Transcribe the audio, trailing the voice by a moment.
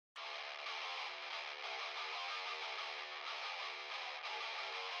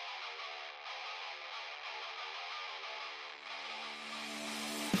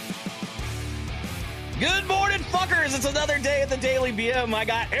Good morning, fuckers. It's another day at the Daily BM. I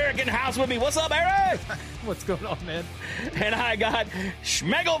got Eric in the house with me. What's up, Eric? What's going on, man? And I got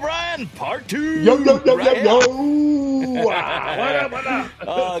Schmegel Brian, part 2. Yo. What up?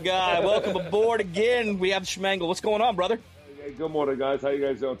 Oh, God. Welcome aboard again. We have Schmegel. What's going on, brother? Hey, good morning, guys. How you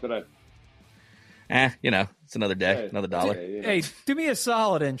guys doing today? It's another day, another dollar. Hey, do me a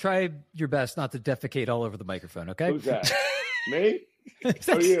solid and try your best not to defecate all over the microphone, okay? Who's that? Me?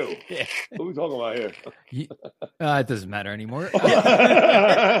 Or you? Yeah. What are we talking about here? It doesn't matter anymore.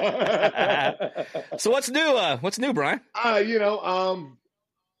 So what's new? What's new, Brian?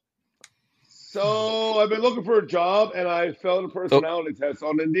 So I've been looking for a job, and I failed a personality test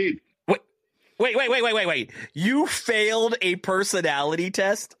on Indeed. Wait. You failed a personality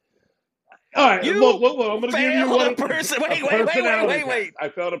test? All right, look, I'm going to give you one. Wait. I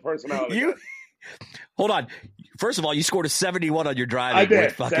failed a personality test. Hold on. First of all, you scored a 71 on your driving. I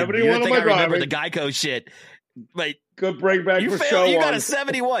did. 71 on my driving. I remember the Geico shit. But good bring back for failed, show. You got a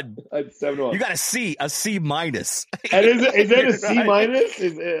 71. I had 71. You got a C minus. And is that a C minus?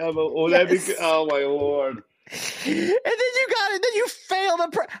 Oh my Lord. And then you failed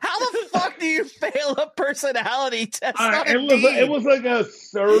how the fuck do you fail a personality test? It was like a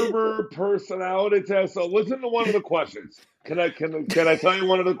server personality test. So listen to one of the questions. Can I tell you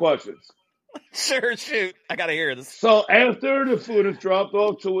one of the questions? Sure, shoot. I gotta hear this. So after the food is dropped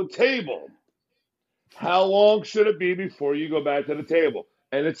off to a table, how long should it be before you go back to the table?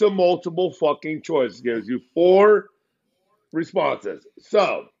 And it's a multiple fucking choice. It gives you 4 responses.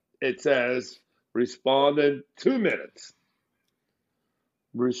 So it says respond in 2 minutes.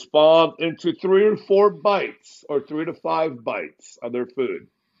 Respond into 3 or 4 bites or 3 to 5 bites of their food.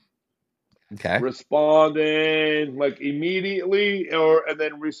 Okay. Respond in like immediately and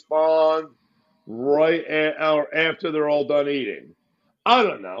then respond right or after they're all done eating. I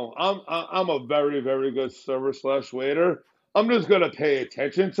don't know. I'm a very, very good server / waiter. I'm just going to pay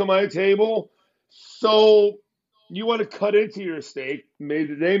attention to my table. So you want to cut into your steak.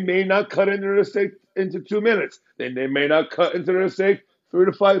 They may not cut into their steak into 2 minutes. Then they may not cut into their steak 3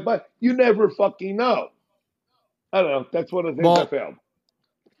 to 5 bites. You never fucking know. I don't know. That's one of the things I failed.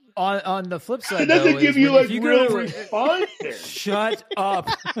 On the flip side, it doesn't give you like real responses. Shut up.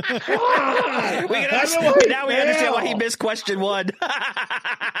 Now we understand why he missed question 1.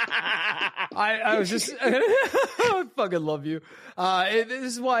 I was just I fucking love you.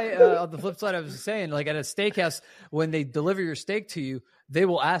 This is why on the flip side I was saying, like at a steakhouse, when they deliver your steak to you, they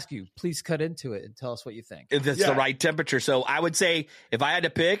will ask you, please cut into it and tell us what you think. If it's the right temperature. So I would say, if I had to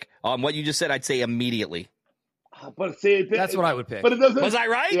pick on what you just said, I'd say immediately. But see, that's what I would pick. But it doesn't. Was I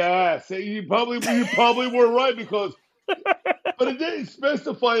right? Yeah. See, you probably were right because. But it didn't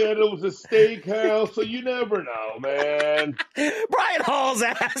specify that it was a steakhouse, so you never know, man. Brian Hall's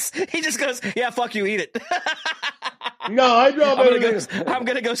ass. He just goes, "Yeah, fuck you, eat it." No, I drop everything. I'm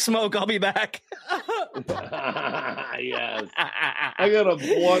gonna go smoke. I'll be back. Yes. I got a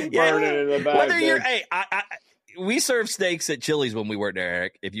blunt burning in the back. Whether you're, we served steaks at Chili's when we worked there,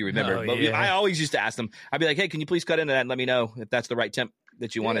 Eric, if you remember. Oh, but yeah. I always used to ask them. I'd be like, "Hey, can you please cut into that and let me know if that's the right temp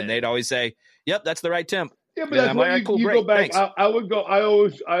that you want?" And they'd always say, "Yep, that's the right temp." Yeah, but that's when you go back. I would go. I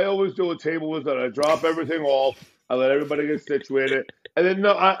always do a table with it. I drop everything off. I let everybody get situated, and then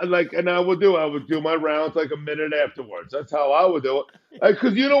I would do my rounds like a minute afterwards. That's how I would do it,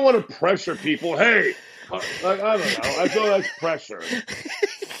 because you don't want to pressure people. Hey, I don't know. I feel that's pressure,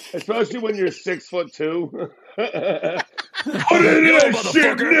 especially when you're 6'2". Put it in that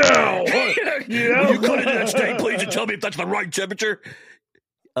shit now. You cut into that steak, please, and tell me if that's the right temperature.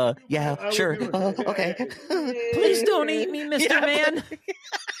 Yeah, sure. Okay. Please don't eat me, Mr. Man.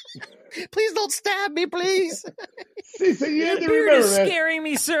 Please don't stab me, please. See, so you have to Beard remember, is scaring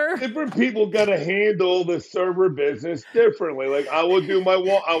me, sir. different people got to handle the server business differently. Like I would do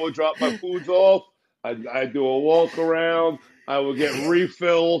I would drop my foods off. I'd do a walk around. I would get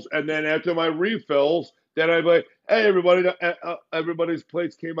refills, and then after my refills, then I'd be like, "Hey, everybody! Everybody's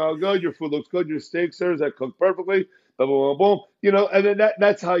plates came out good. Your food looks good. Your steak, sirs, that cooked perfectly." Boom, boom, boom. You know, and then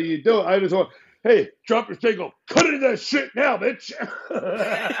that's how you do it. I just want, hey, drop your steak, go cut into that shit now, bitch.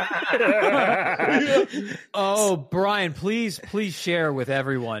 Oh, Brian, please share with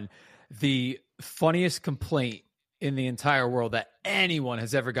everyone the funniest complaint in the entire world that anyone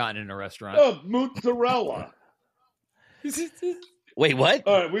has ever gotten in a restaurant. Oh, mozzarella. Wait, what?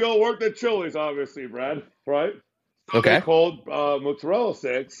 All right, we all worked at Chili's, obviously, Brad, right? Okay. They called mozzarella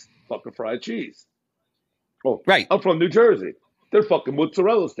sticks fucking fried cheese. Oh, right. I'm from New Jersey. They're fucking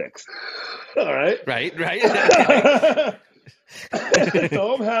mozzarella sticks. All right. Right.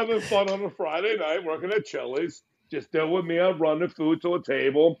 So I'm having fun on a Friday night working at Chili's. Just deal with me. I run the food to a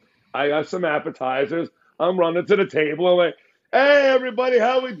table. I got some appetizers. I'm running to the table. I'm like, hey, everybody,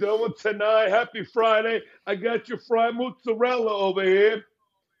 how we doing tonight? Happy Friday. I got your fried mozzarella over here.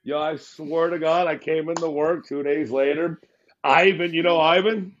 Yo, I swear to God, I came into work 2 days later. Ivan, you know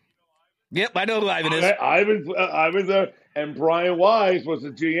Ivan? Yep, I know who Ivan is. Ivan's there. And Brian Wise was the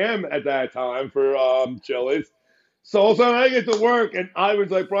GM at that time for Chili's. So all of a sudden I get to work, and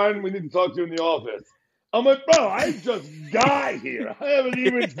Ivan's like, Brian, we need to talk to you in the office. I'm like, bro, I just got here. I haven't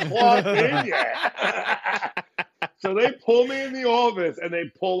even clocked in yet. So they pull me in the office, and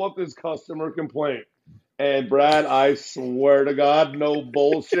they pull up this customer complaint. And Brad, I swear to God, no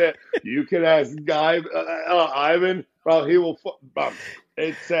bullshit. You can ask Ivan, bro, he will. Bro,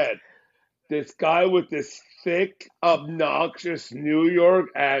 it said, this guy with this thick, obnoxious New York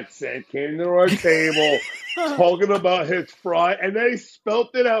accent came to our table talking about his fry, and they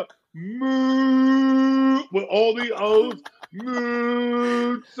spelt it out with all the O's.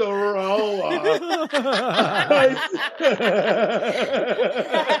 Mozzarella.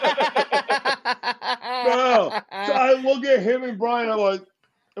 No. So I look at him and Brian, I'm like,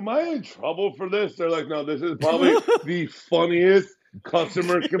 am I in trouble for this? They're like, no, this is probably the funniest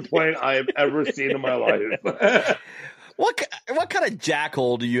customer complaint I have ever seen in my life. What kind of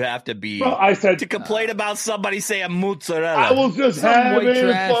jackhole do you have to be Bro, I said, to complain about somebody saying mozzarella? I was just Some white having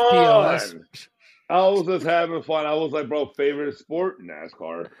trash fun. POS. I was just having fun. I was like, bro, favorite sport?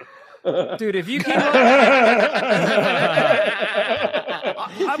 NASCAR. Dude, if you came up, I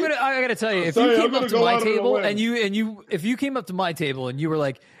gotta tell you, if you came up to my table and if you came up to my table and you were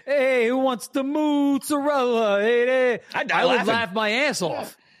like, hey, who wants the mozzarella? Hey, I would laugh my ass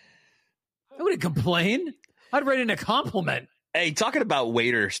off. I wouldn't complain. I'd write in a compliment. Hey, talking about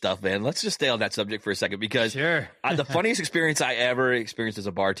waiter stuff, man, let's just stay on that subject for a second because sure. The funniest experience I ever experienced as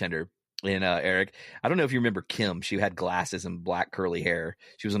a bartender in Eric, I don't know if you remember Kim. She had glasses and black curly hair.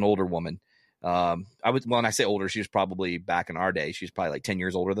 She was an older woman. When I say older, she was probably back in our day. She was probably like 10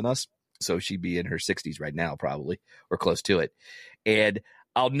 years older than us. So she'd be in her 60s right now, probably, or close to it. And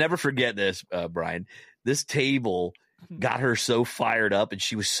I'll never forget this, Brian. This table got her so fired up and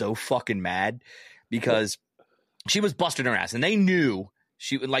she was so fucking mad because she was busting her ass and they knew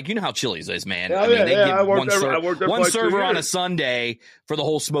she would, like, you know how Chili's is, man. Yeah, I mean, they give one like server on a Sunday for the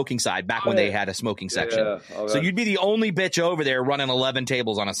whole smoking side back when they had a smoking section. Yeah. Okay. So you'd be the only bitch over there running 11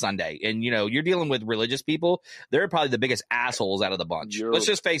 tables on a Sunday. And, you know, you're dealing with religious people. They're probably the biggest assholes out of the bunch. Let's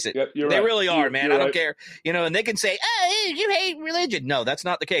just face it. Yep, they right. really are, man. I don't right. care. You know, and they can say, oh, you hate religion. No, that's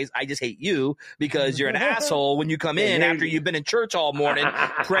not the case. I just hate you because you're an asshole when you come in after you've been in church all morning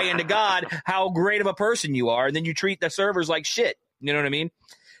praying to God how great of a person you are. And then you treat the servers like shit. You know what I mean?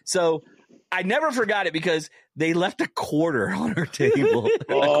 So I never forgot it because they left a quarter on her table,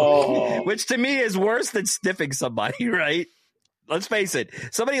 which to me is worse than sniffing somebody, right? Let's face it.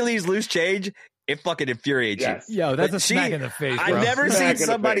 Somebody leaves loose change, it fucking infuriates you. Yo, that's a smack in the face, bro. I've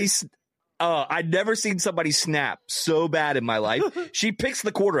never seen somebody snap so bad in my life. She picks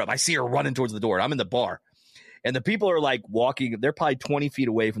the quarter up. I see her running towards the door. I'm in the bar. And the people are like walking. They're probably 20 feet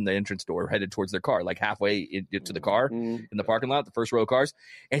away from the entrance door, headed towards their car, like halfway into the car in the parking lot, the first row of cars.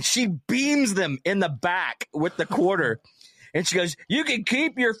 And she beams them in the back with the quarter. And she goes, you can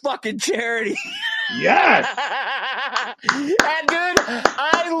keep your fucking charity. Yes. And dude,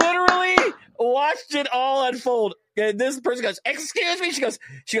 I literally watched it all unfold. And this person goes, excuse me. She goes,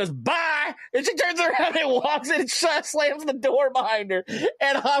 bye. And she turns around and walks in and slams the door behind her.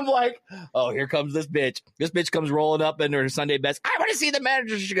 And I'm like, oh, here comes this bitch. This bitch comes rolling up in her Sunday best. I want to see the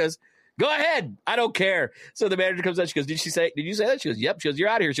manager. She goes, go ahead. I don't care. So the manager comes out. She goes, did you say that? She goes, yep. She goes, you're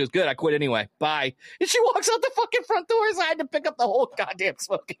out of here. She goes, good. I quit anyway. Bye. And she walks out the fucking front door. So I had to pick up the whole goddamn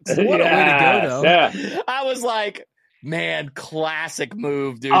smoking. What a way to go, though. Yeah. I was like, man, classic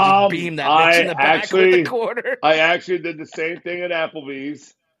move, dude. Just beam that bitch in the back with the quarter. I actually did the same thing at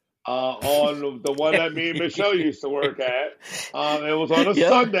Applebee's on the one that me and Michelle used to work at. It was on a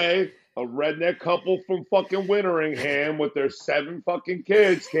Sunday. A redneck couple from fucking Winteringham with their 7 fucking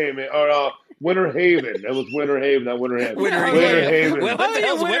kids came in. Or Winter Haven. It was Winter Haven, not Winter Haven. Winter Haven. What the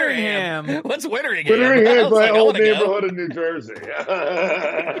hell's Winteringham? What's Winteringham? Winteringham is my old neighborhood in New Jersey.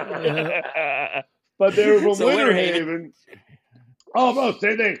 But they were from Winter Haven. Oh, no,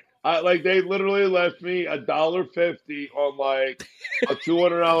 same thing. Like, they literally left me $1.50 on, like, a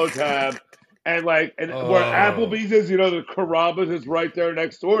 $200 tab. And, like, where Applebee's is, you know, the Carrabba's is right there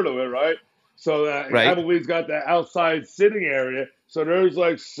next door to it, right? So Applebee's got the outside sitting area. So there's,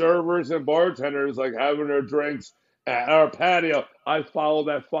 like, servers and bartenders, like, having their drinks at our patio. I followed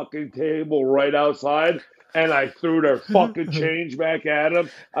that fucking table right outside. And I threw their fucking change back at them.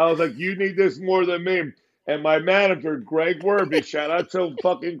 I was like, you need this more than me. And my manager, Greg Werby, shout out to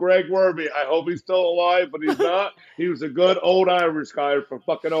fucking Greg Werby. I hope he's still alive, but he's not. He was a good old Irish guy from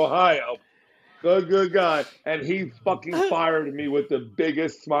fucking Ohio. Good guy. And he fucking fired me with the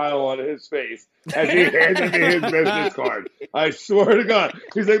biggest smile on his face as he handed me his business card. I swear to God.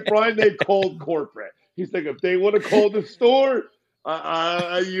 He's like, Brian, they called corporate. He's like, if they would have called the store,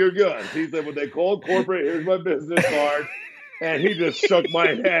 you're good. He said, when they called corporate, here's my business card. And he just shook my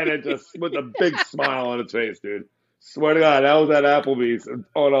head and just with a big smile on his face, dude. Swear to God, that was at Applebee's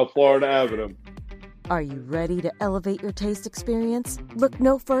on Florida Avenue. Are you ready to elevate your taste experience? Look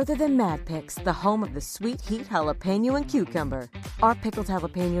no further than Mad Picks, the home of the sweet heat jalapeno and cucumber. Our pickled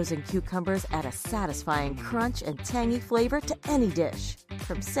jalapenos and cucumbers add a satisfying crunch and tangy flavor to any dish.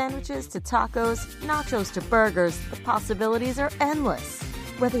 From sandwiches to tacos, nachos to burgers, the possibilities are endless.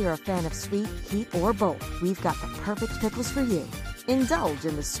 Whether you're a fan of sweet, heat, or both, we've got the perfect pickles for you. Indulge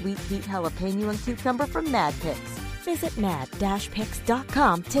in the sweet heat jalapeno and cucumber from Mad Picks. Visit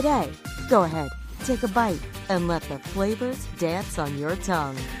mad-picks.com today. Go ahead. Take a bite and let the flavors dance on your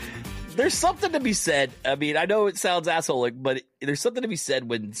tongue. There's something to be said. I mean, I know it sounds asshole-like, but there's something to be said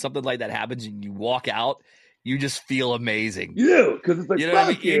when something like that happens and you walk out, you just feel amazing. You, because it's like, you know what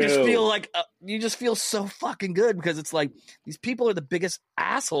I mean? You just feel like you just feel so fucking good because it's like these people are the biggest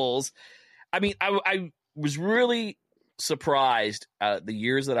assholes. I mean, I was really surprised the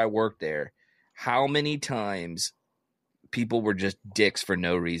years that I worked there, how many times people were just dicks for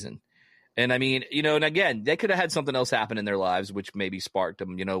no reason. And I mean, you know, and again, they could have had something else happen in their lives, which maybe sparked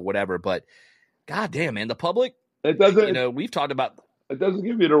them, you know, whatever. But goddamn, man, the public, it doesn't, you know, we've talked about. It doesn't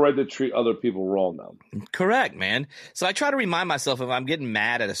give you the right to treat other people wrong, though. Correct, man. So I try to remind myself if I'm getting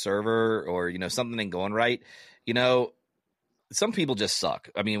mad at a server or, you know, something ain't going right, you know, some people just suck.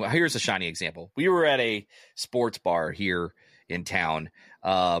 I mean, here's a shiny example. We were at a sports bar here in town.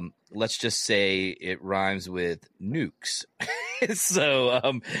 Let's just say it rhymes with nukes.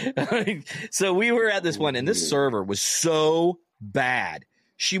 So we were at this one, and this server was so bad.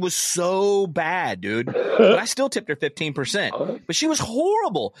 She was so bad, dude. But I still tipped her 15%. But she was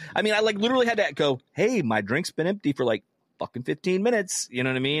horrible. I mean, I like literally had to go, hey, my drink's been empty for like fucking 15 minutes. You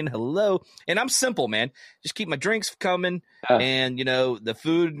know what I mean? Hello. And I'm simple, man. Just keep my drinks coming. And, you know, the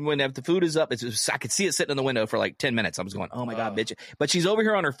food, whenever the food is up, I could see it sitting in the window for like 10 minutes. I was going, oh my God, bitch. But she's over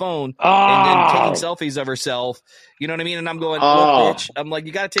here on her phone and then taking selfies of herself. You know what I mean? And I'm going, look, bitch. I'm like,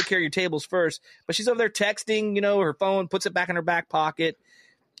 you got to take care of your tables first. But she's over there texting, you know, her phone, puts it back in her back pocket.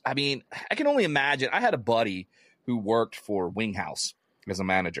 I mean, I can only imagine. I had a buddy who worked for Wing House as a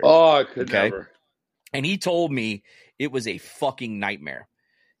manager. Oh, I could never. And he told me it was a fucking nightmare.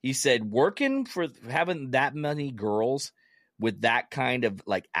 He said working for having that many girls with that kind of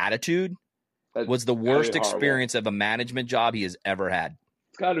like attitude was the worst experience of a management job he has ever had.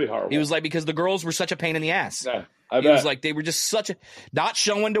 It's got to be horrible. He was like, because the girls were such a pain in the ass. Yeah, he was like, they were just such a not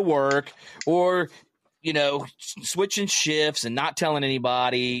showing to work or, you know, switching shifts and not telling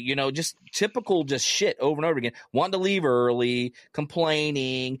anybody, you know, just typical just shit over and over again. Wanting to leave early,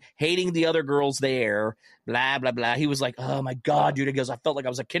 complaining, hating the other girls there, blah, blah, blah. He was like, oh, my God, dude. He goes, I felt like I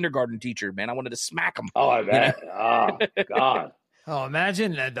was a kindergarten teacher, man. I wanted to smack him. Oh, I bet. You know? Oh, God. Oh,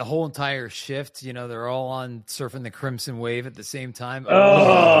 imagine the whole entire shift. You know, they're all on surfing the Crimson Wave at the same time.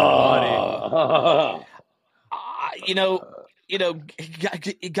 Oh, you know,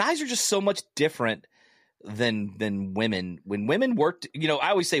 guys are just so much different than women. When women work, you know, I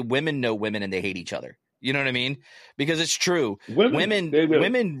always say women know women and they hate each other. You know what I mean? Because it's true.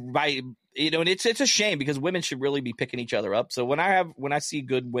 Women by, you know, and it's a shame because women should really be picking each other up. So when I see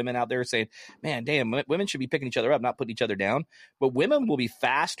good women out there saying, man, damn, women should be picking each other up, not putting each other down. But women will be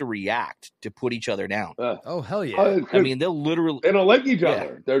fast to react to put each other down. Oh, hell yeah. I mean, they'll literally. They don't like each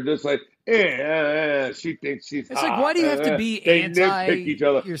other. They're just like, she thinks she's It's hot. like, why do you have to be they anti nitpick each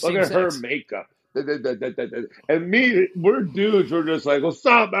other. your Look at same her sex? makeup. And we're dudes. We're just like, what's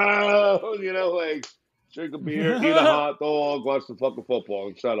up, man? You know, like, drink a beer, eat a hot dog, watch the fucking football,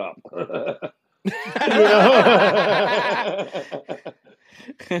 and shut up.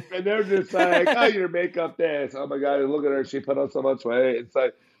 And they're just like, oh, your makeup this. Oh my God, look at her. She put on so much weight. It's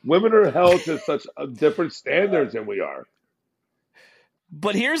like women are held to such different standards than we are.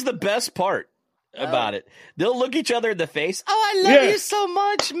 But here's the best part about it. They'll look each other in the face. Oh, I love you so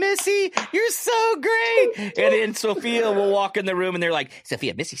much, Missy. You're so great. And then Sophia will walk in the room and they're like,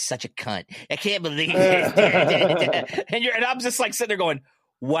 Sophia, Missy's such a cunt. I can't believe it. and I'm just like sitting there going,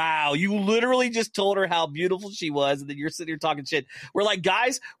 wow, you literally just told her how beautiful she was. And then you're sitting here talking shit. We're like,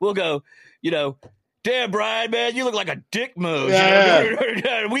 guys, we'll go, you know, damn, Brian, man, you look like a dick move.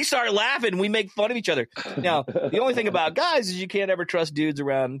 Yeah. We start laughing. We make fun of each other. Now, the only thing about guys is you can't ever trust dudes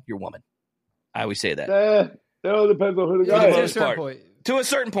around your woman. I always say that. It all depends on who the For guy the is. most part. point. To a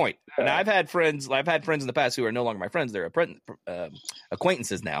certain point. And Yeah. I've had friends in the past who are no longer my friends. They're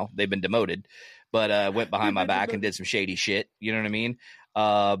acquaintances now. They've been demoted, but went behind my back and did some shady shit. You know what I mean?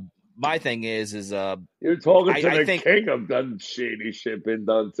 My thing is You're talking to I the think- king of done shady shit been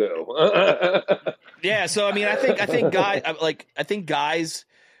done too. yeah. So I mean, I think guys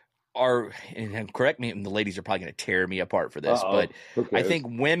are, and correct me, and the ladies are probably going to tear me apart for this, Uh-oh. but Who I cares? think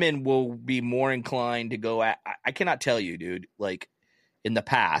women will be more inclined to go at. I cannot tell you, dude. Like in the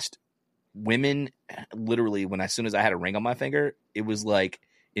past, women literally, as soon as I had a ring on my finger, it was like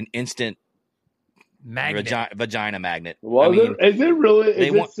an instant Magnet. vagina magnet. Was I mean, it? Is it really? they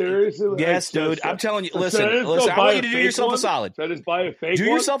Is want- it seriously? yes, Like, dude. so- I'm telling you. so Listen. I just go I buy want a you to do fake yourself one? a solid. So I just buy a fake Do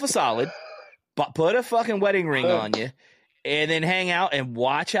one? yourself a solid, but put a fucking wedding ring on you, and then hang out and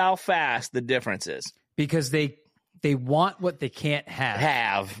watch how fast the difference is. Because they want what they can't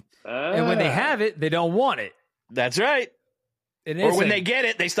have. And when they Ah. have it, they don't want it. That's right. And Or it's when a- they get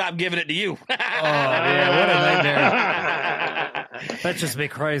it, they stop giving it to you. Oh, yeah, what a nightmare. That just me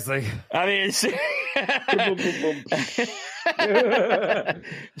crazy. I mean, it's, it's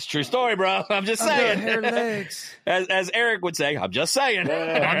a true story, bro. I'm just saying. Hair legs. As Eric would say, I'm just saying.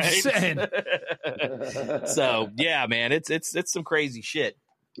 I'm just saying. So yeah, man, it's some crazy shit.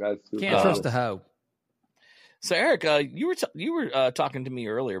 That's too Can't bad. trust a hoe. So Eric, you were talking to me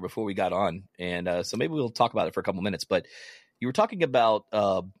earlier before we got on, and so maybe we'll talk about it for a couple minutes. But you were talking about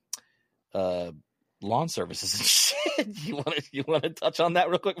lawn services and shit. You want to touch on that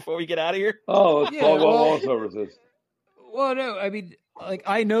real quick before we get out of here? Oh, let's Yeah, talk about well- lawn services. Well, no, I mean, like,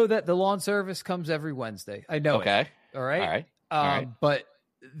 I know that the lawn service comes every Wednesday. I know Okay. it. All right. All right. All right. But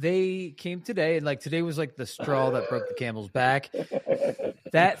they came today, and like today was like the straw that broke the camel's back.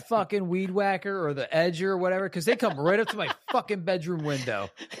 That fucking weed whacker or the edger or whatever, because they come right up to my fucking bedroom window.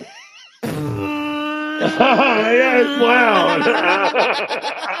 Yeah, it's loud.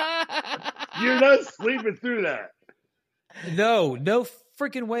 You're not sleeping through that. No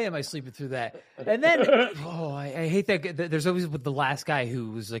freaking way am I sleeping through that. And then, I hate that. There's always with the last guy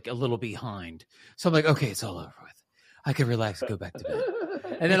who was like a little behind. So I'm like, okay, it's all over with. I can relax and go back to bed.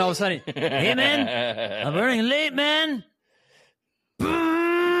 And then all of a sudden, hey man, I'm running late, man.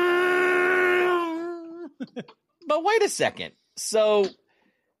 But wait a second. So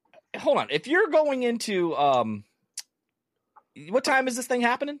hold on. If you're going into what time is this thing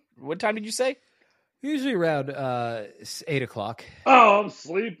happening? What time did you say? Usually around 8 o'clock. Oh, I'm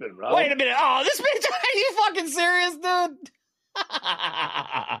sleeping, bro. Wait a minute. Oh, this bitch, are you fucking serious, dude?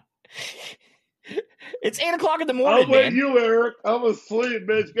 It's 8 o'clock in the morning, I'm with man. you, Eric. I'm asleep,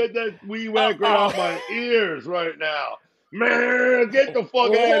 bitch. Get that weed whacker out my ears right now. Man, get the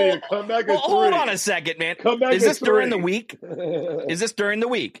fuck out of here. Come back Well, at 3. hold on a second, man. Come back Is at this during 3. the week? Is this during the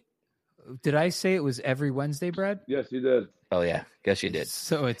week? Did I say it was every Wednesday, Brad? Yes, you did. Oh yeah, guess you did.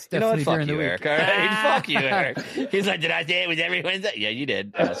 So it's You know what? definitely Fuck during you, the Eric. week. All right, fuck you, Eric. He's like, did I say it was every Wednesday? Yeah, you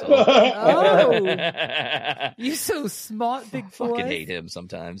did. Asshole. Oh, you so smart, big I boy. fucking hate him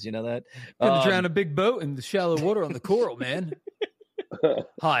sometimes. You know that? Gonna drown a big boat in the shallow water on the coral, man.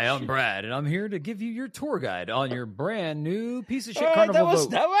 Hi, I'm Brad, and I'm here to give you your tour guide on your brand new piece of shit all right, carnival that was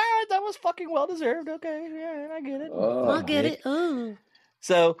boat. all right, that was fucking well deserved. Okay, yeah, I get it. Oh, I get it.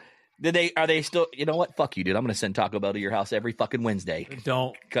 So, are they still? You know what? Fuck you, dude. I'm gonna send Taco Bell to your house every fucking Wednesday,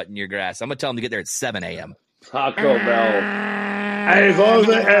 Don't. cutting your grass. I'm gonna tell them to get there at 7 a.m. Taco Bell. Hey, as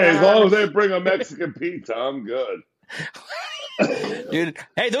long as they bring a Mexican pizza, I'm good. Dude,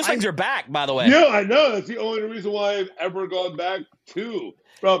 hey, those things are back, by the way. Yeah, I know. That's the only reason why I've ever gone back to.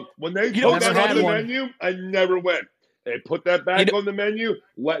 From when they You put never that on had the one. menu, I never went. They put that back You on the menu.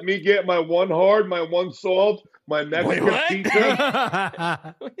 Let me get my one hard, my one salt, my Mexican what?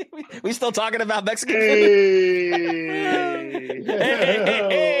 pizza. We still talking about Mexican food? Hey.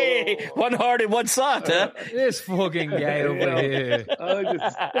 Hey, one hard and one soft, huh? This fucking guy over here. I like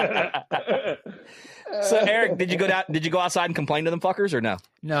this. So, Eric, did you go outside and complain to them fuckers or no?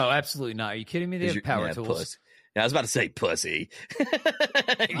 No, absolutely not. Are you kidding me? They have power Yeah, tools. puss. Yeah, I was about to say pussy. You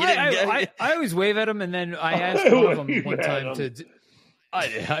didn't go- I always wave at them, and then I asked one of them Wave one at time 'em. to.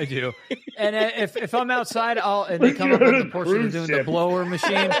 I do, and if I'm outside, and they come up on the porch and they're doing the blower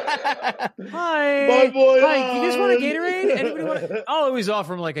machine. Hi, My boy, hi. You guys want a on. Gatorade? Anybody want? I'll always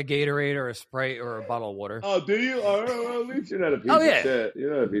offer them like a Gatorade or a Sprite or a bottle of water. Oh, do you? Oh, well, at least you're not a piece Oh, of yeah. shit.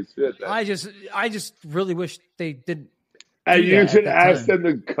 You're not a piece of shit. Then. I just really wish they didn't. And do you that should at that ask them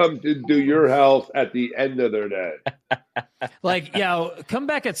to come to do your house at the end of their day. Like, yeah, come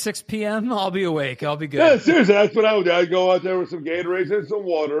back at 6 p.m. I'll be awake. I'll be good. Yeah, seriously, that's what I would do. I'd go out there with some Gatorades and some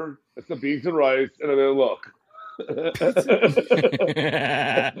water, and some beans and rice, and I'd be like, look,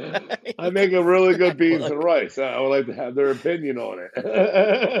 I make a really good beans and rice. I would like to have their opinion on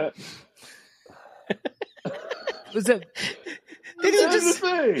it. Was that? Did he That's just? the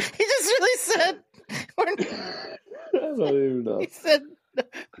thing. He just really said. I don't even know. He said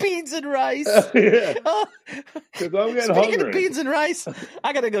beans and rice. Yeah, Oh, because I'm getting speaking hungry. of beans and rice,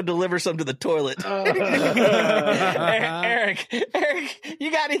 I gotta go deliver some to the toilet. Eric,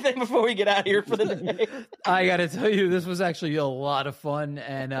 you got anything before we get out of here for the day? I got to tell you, this was actually a lot of fun,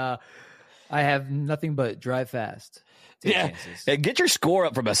 and I have nothing but drive fast. Take Yeah, chances. and get your score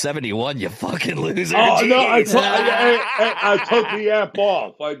up from a 71, you fucking loser. Oh no! Jeez. I took the app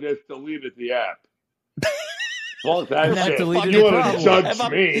off. I just deleted the app. Fuck that Not shit. deleted You the want to problem.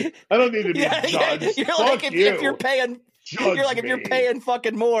 judge me? I don't need to be judged. You're Fuck like you. if you're paying. Judge You're like if you're me. paying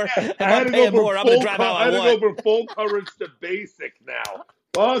fucking more. If I had I'm to paying go more, I'm gonna drive how I I had to want. go from full coverage to basic now.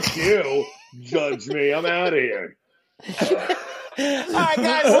 Fuck you. Judge me. I'm out of here. All right,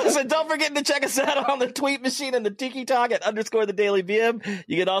 guys, listen, don't forget to check us out on the tweet machine and the Tiki Talk at _TheDailyBM.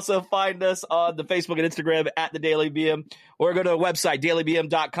 You can also find us on the Facebook and Instagram at The Daily BM, or go to our website,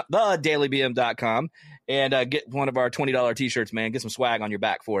 dailybm.com, thedailybm.com, and get one of our $20 t-shirts, man. Get some swag on your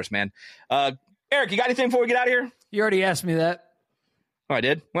back for us, man. Eric, you got anything before we get out of here? You already asked me that. Oh, I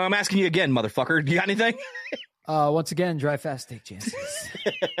did? Well, I'm asking you again, motherfucker. You got anything? Once again, drive fast, take chances.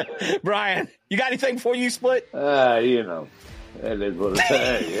 Brian, you got anything before you split? You know. It is what it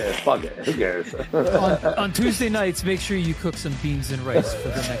is. Yeah, fuck it. Who cares? on Tuesday nights, make sure you cook some beans and rice for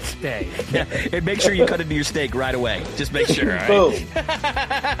the next day. Yeah, and make sure you cut into your steak right away. Just make sure, all right? Boom.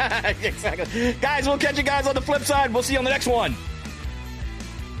 Exactly. Guys, we'll catch you guys on the flip side. We'll see you on the next one.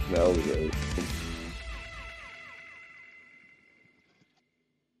 No, we don't.